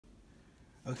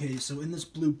Okay, so in this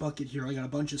blue bucket here, I got a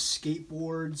bunch of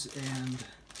skateboards and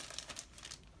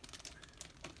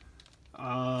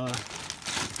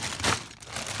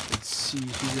let's see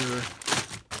here.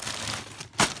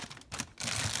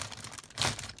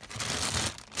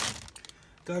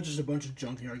 Got just a bunch of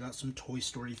junk here. I got some Toy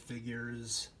Story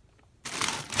figures.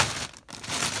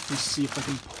 Let's see if I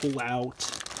can pull out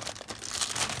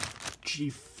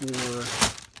G4.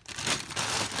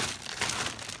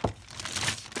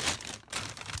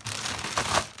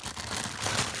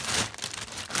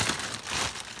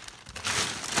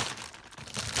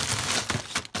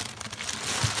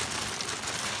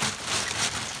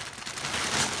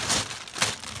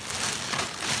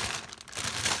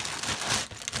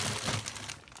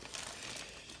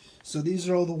 So these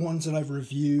are all the ones that I've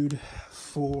reviewed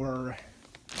for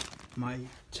my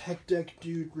Tech Deck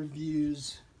Dude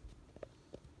reviews.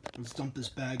 Let's dump this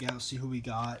bag out, see who we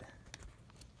got.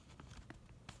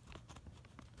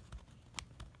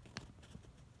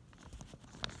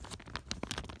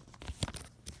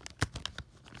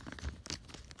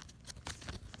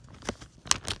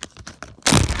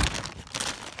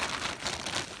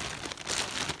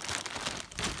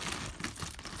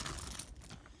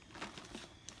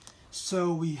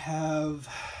 So we have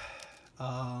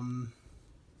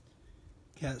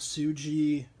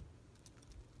Katsuji,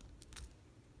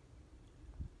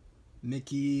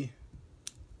 Mickey.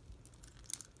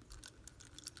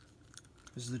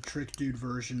 This is the Trick Dude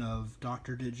version of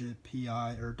Dr. Digit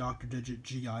PI, or Dr. Digit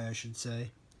GI, I should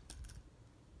say.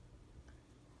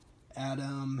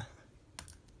 Adam.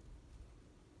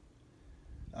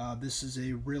 This is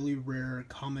a really rare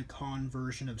Comic-Con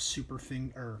version of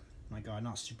Superfinger, or my god,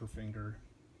 not Superfinger,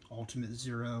 Ultimate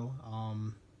Zero.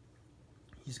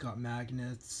 He's got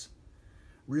magnets.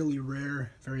 Really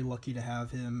rare, very lucky to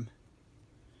have him.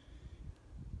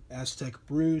 Aztec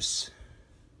Bruce,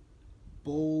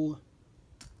 Bull,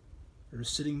 or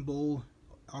Sitting Bull,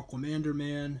 Aquamander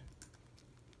Man,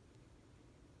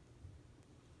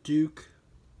 Duke,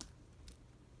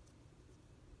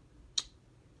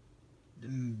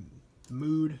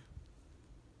 Mood,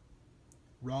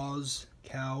 Roz,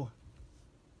 Cow,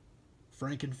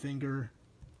 Frankenfinger,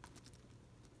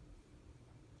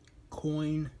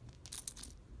 Coin,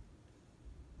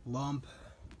 Lump,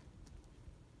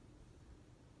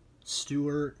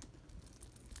 Stewart,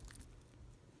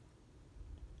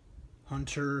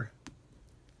 Hunter,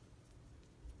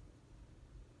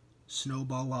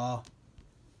 Snowball,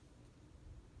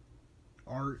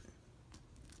 Art,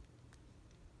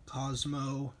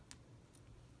 Cosmo,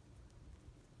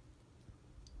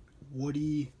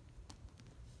 Woody,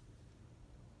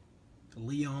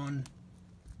 Leon,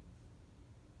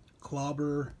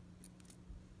 Clobber,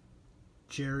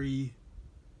 Jerry,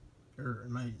 or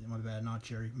my bad, not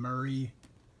Jerry, Murray.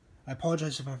 I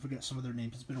apologize if I forget some of their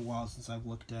names. It's been a while since I've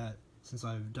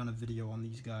done a video on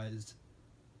these guys.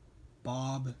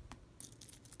 Bob,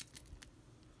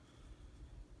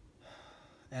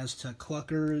 Aztec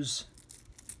Cluckers,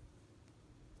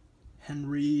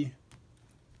 Henry,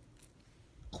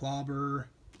 Clobber,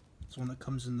 it's one that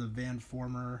comes in the Van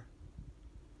Former,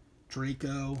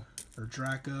 Draco, or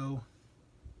Draco,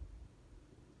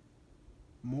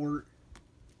 Mort,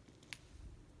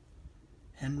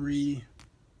 Henry,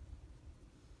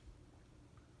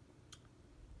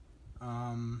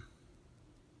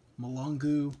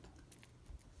 Malungu,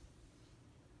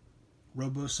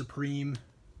 Robo Supreme,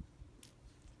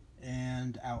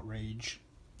 and Outrage.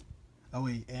 Oh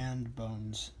wait, and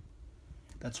Bones.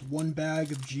 That's one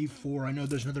bag of G4. I know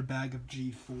there's another bag of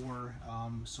G4,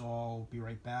 so I'll be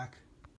right back.